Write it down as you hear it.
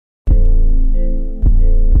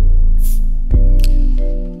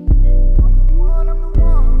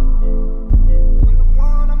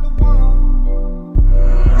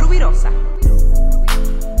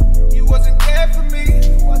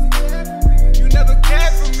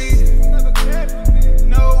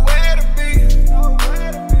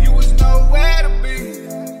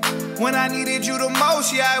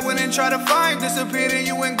disappeared and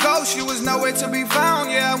you went ghost. You was nowhere to be found.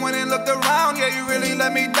 Yeah, I went and looked around. Yeah, you really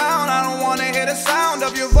let me down. I don't wanna hear the sound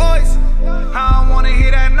of your voice. I don't wanna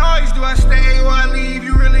hear that noise. Do I stay or I leave?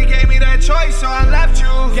 You really gave me that choice, so I left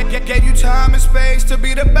you. Gave you time and space to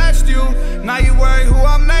be the best you. Now you worry who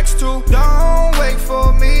I'm next to. Don't wait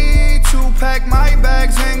for me to pack my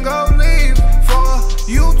bags and go leave. For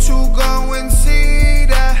you to go and see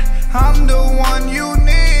that I'm the one you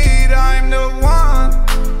need. I'm the one.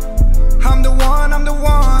 I'm the one, I'm the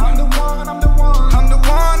one. I'm the one, I'm the one. I'm the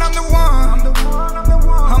one, I'm the one. I'm the one, I'm the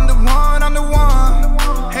one. I'm the one, I'm the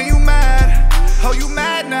one. Hey, you mad? Oh, you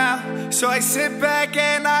mad now? So I sit back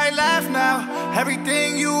and I laugh now.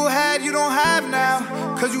 Everything you had, you don't have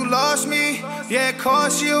now. Cause you lost me, yeah, it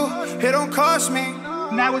cost you. It don't cost me.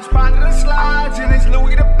 Now it's part of the slides and it's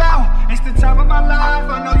Louis the Bow. It's the time of my life,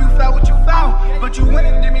 I know you felt what you felt. But you went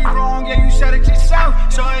and did me wrong, yeah, you said it yourself.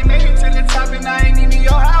 So I made it to the top and I ain't needing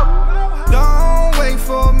your help. Don't wait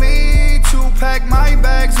for me to pack my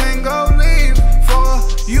bags and go leave. For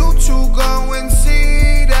you to go and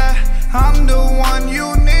see that I'm the one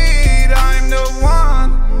you need.